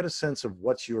get a sense of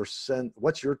what's your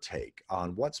take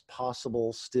on what's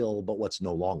possible still, but what's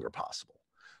no longer possible.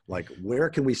 Like, where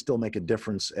can we still make a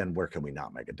difference and where can we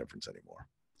not make a difference anymore?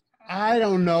 I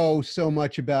don't know so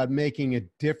much about making a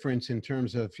difference in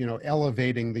terms of,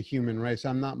 elevating the human race.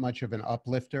 I'm not much of an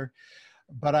uplifter,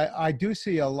 but I do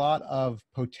see a lot of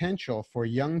potential for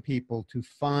young people to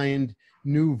find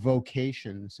new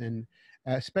vocations, and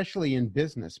especially in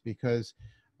business, because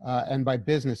and by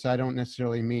business, I don't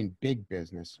necessarily mean big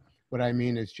business. What I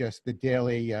mean is just the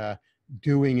daily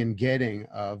doing and getting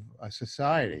of a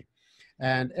society.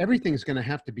 And everything's going to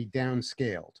have to be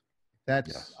downscaled.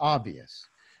 That's obvious.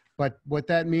 But what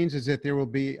that means is that there will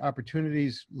be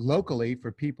opportunities locally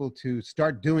for people to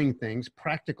start doing things,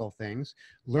 practical things,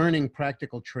 learning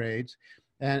practical trades.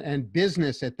 And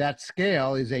business at that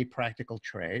scale is a practical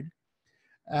trade.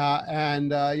 They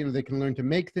can learn to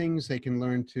make things, they can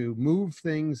learn to move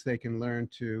things, they can learn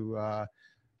to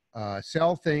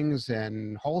sell things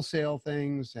and wholesale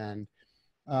things. And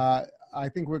I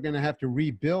think we're going to have to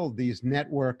rebuild these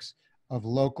networks of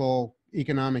local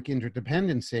economic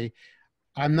interdependency.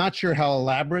 I'm not sure how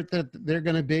elaborate that they're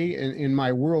going to be. In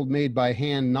my World Made by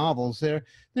Hand novels,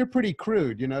 they're pretty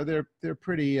crude. They're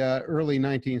pretty early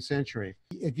 19th century.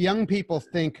 If young people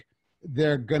think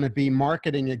they're going to be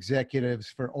marketing executives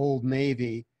for Old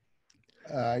Navy,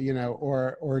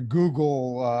 or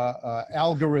Google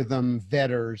algorithm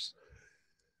vetters,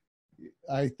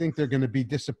 I think they're going to be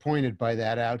disappointed by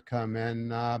that outcome.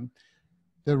 And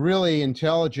the really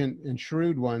intelligent and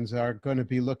shrewd ones are going to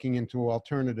be looking into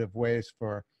alternative ways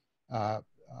for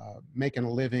making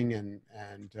a living and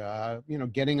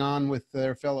getting on with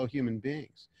their fellow human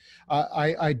beings.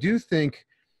 I do think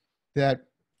that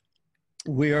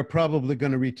we are probably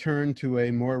going to return to a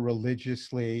more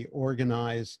religiously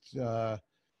organized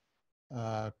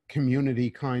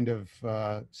community kind of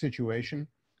situation.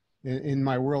 In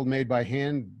my World Made by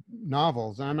Hand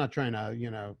novels, I'm not trying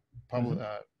to,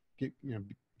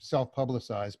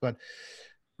 self-publicize, but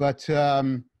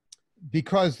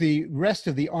because the rest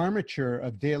of the armature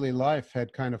of daily life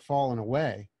had kind of fallen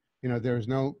away, there's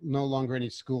no longer any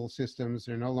school systems,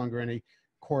 there are no longer any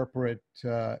corporate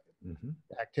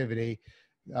activity.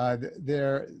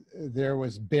 There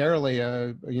was barely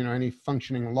any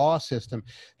functioning law system.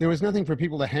 There was nothing for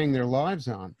people to hang their lives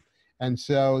on, and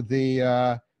so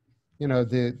the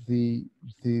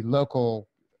local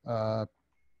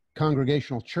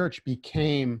congregational church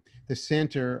became the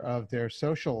center of their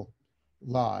social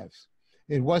lives.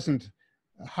 It wasn't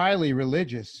highly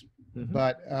religious,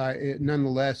 but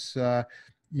nonetheless,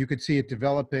 you could see it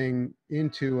developing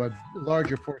into a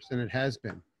larger force than it has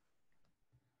been.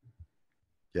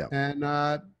 Yeah. And,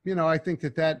 I think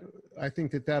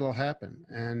that'll happen.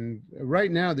 And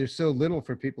right now there's so little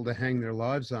for people to hang their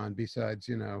lives on besides,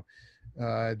 the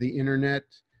internet,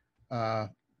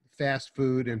 fast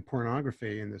food and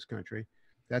pornography in this country.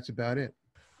 That's about it.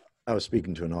 I was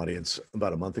speaking to an audience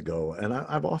about a month ago, and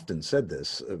I've often said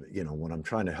this, when I'm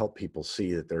trying to help people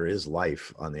see that there is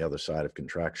life on the other side of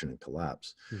contraction and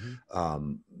collapse,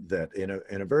 that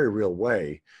in a very real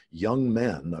way, young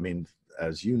men, I mean,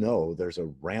 as you know, there's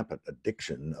a rampant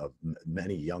addiction of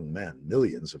many young men,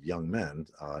 millions of young men,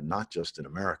 not just in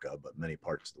America, but many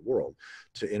parts of the world,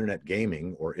 to internet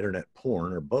gaming or internet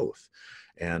porn or both.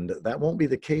 And that won't be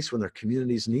the case when their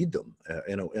communities need them.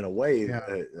 In a way, Yeah.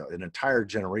 an entire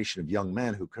generation of young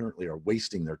men who currently are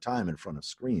wasting their time in front of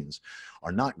screens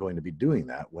are not going to be doing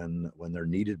that when they're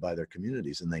needed by their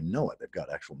communities, and they know it. They've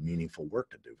got actual meaningful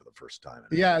work to do for the first time.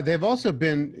 Yeah, they've also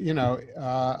been,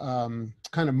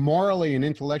 kind of morally and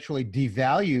intellectually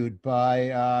devalued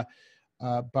by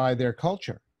their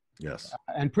culture. Yes.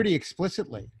 And pretty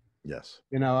explicitly. Yes.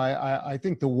 I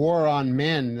think the war on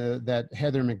men that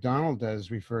Heather McDonald does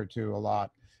refer to a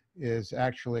lot has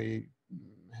actually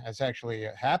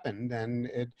happened,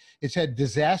 and it's had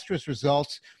disastrous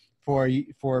results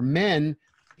for men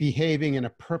behaving in a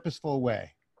purposeful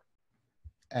way.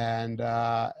 And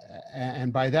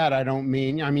by that I don't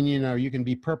mean, you can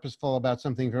be purposeful about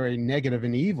something very negative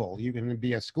and evil. You can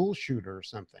be a school shooter or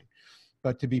something.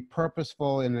 But to be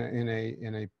purposeful in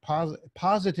a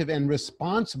positive and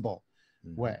responsible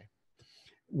way.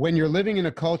 When you're living in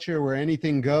a culture where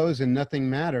anything goes and nothing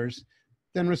matters,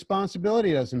 then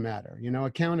responsibility doesn't matter.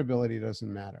 Accountability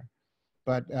doesn't matter.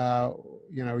 But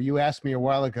you asked me a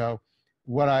while ago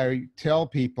what I tell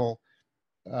people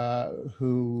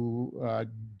who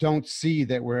don't see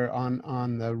that we're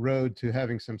on the road to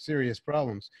having some serious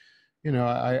problems.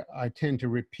 I tend to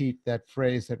repeat that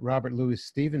phrase that Robert Louis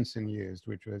Stevenson used,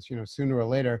 which was, sooner or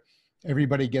later,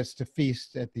 everybody gets to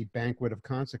feast at the banquet of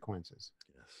consequences.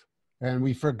 Yes. And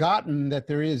we've forgotten that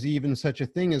there is even such a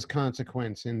thing as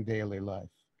consequence in daily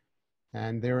life.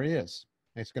 And there is.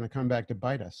 It's going to come back to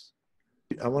bite us.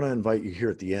 I want to invite you here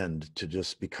at the end to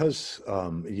just, because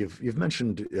you've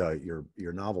mentioned your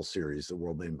novel series, the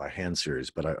World Made by Hand series,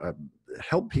 but I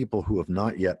help people who have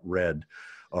not yet read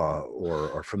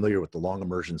or are familiar with The Long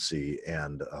Emergency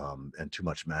and Too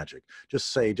Much Magic.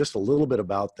 Just say just a little bit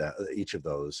about that, each of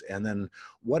those, and then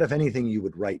what, if anything, you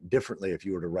would write differently if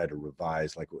you were to write a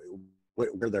revised, like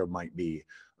where there might be,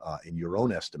 in your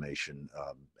own estimation,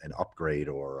 an upgrade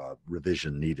or a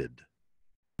revision needed.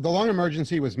 The Long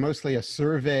Emergency was mostly a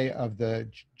survey of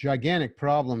the gigantic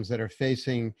problems that are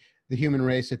facing the human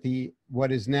race at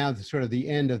what is now the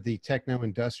end of the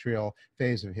techno-industrial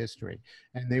phase of history.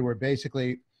 And they were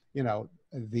basically,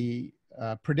 the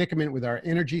predicament with our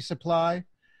energy supply,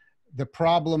 the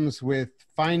problems with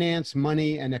finance,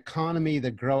 money, and economy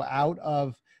that grow out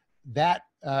of that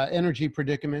energy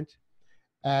predicament,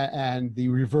 and the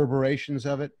reverberations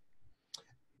of it,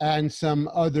 and some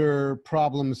other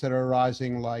problems that are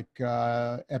arising, like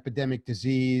epidemic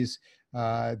disease,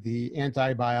 the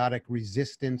antibiotic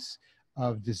resistance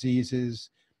of diseases,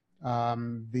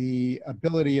 the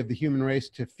ability of the human race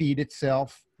to feed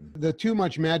itself. The Too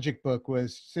Much Magic book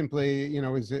was simply,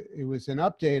 it was an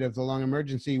update of The Long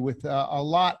Emergency with a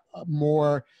lot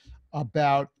more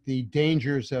about the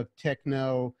dangers of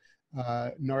techno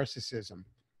narcissism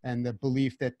and the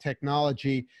belief that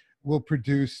technology will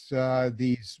produce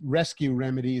these rescue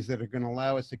remedies that are going to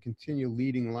allow us to continue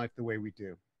leading life the way we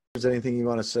do. Is there anything you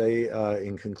want to say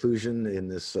in conclusion in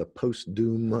this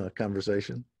post-doom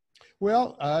conversation?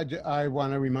 Well, I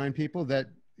want to remind people that,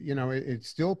 it's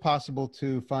still possible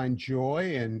to find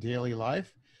joy in daily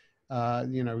life.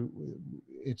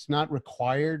 It's not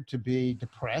required to be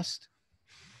depressed,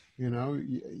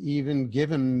 even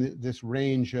given this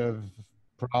range of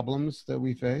problems that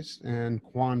we face and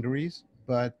quandaries.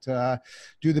 But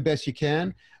do the best you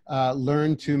can.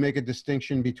 Learn to make a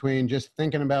distinction between just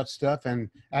thinking about stuff and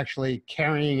actually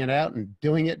carrying it out and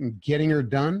doing it and getting her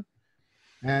done.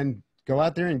 And go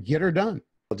out there and get her done.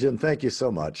 Well, Jim, thank you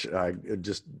so much. I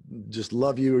just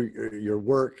love your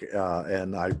work.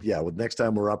 And next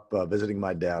time we're up visiting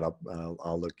my dad,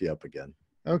 I'll look you up again.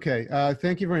 Okay.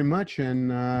 Thank you very much.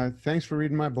 And thanks for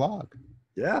reading my blog.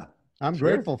 Yeah. I'm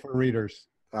grateful for readers.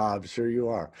 I'm sure you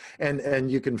are. And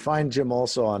you can find Jim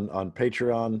also on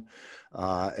Patreon,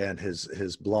 and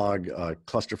his blog,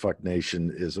 Clusterfuck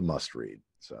Nation, is a must read.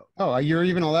 So. Oh, you're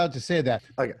even allowed to say that.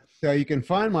 Okay. So you can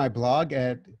find my blog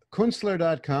at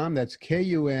Kunstler.com. That's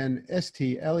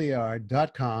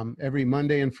KUNSTLER.com every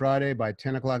Monday and Friday by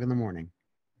 10 o'clock in the morning.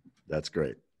 That's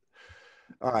great.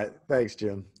 All right. Thanks,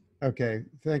 Jim. Okay.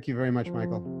 Thank you very much,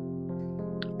 Michael.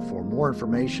 For more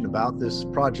information about this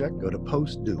project, go to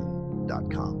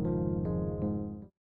postdoom.com.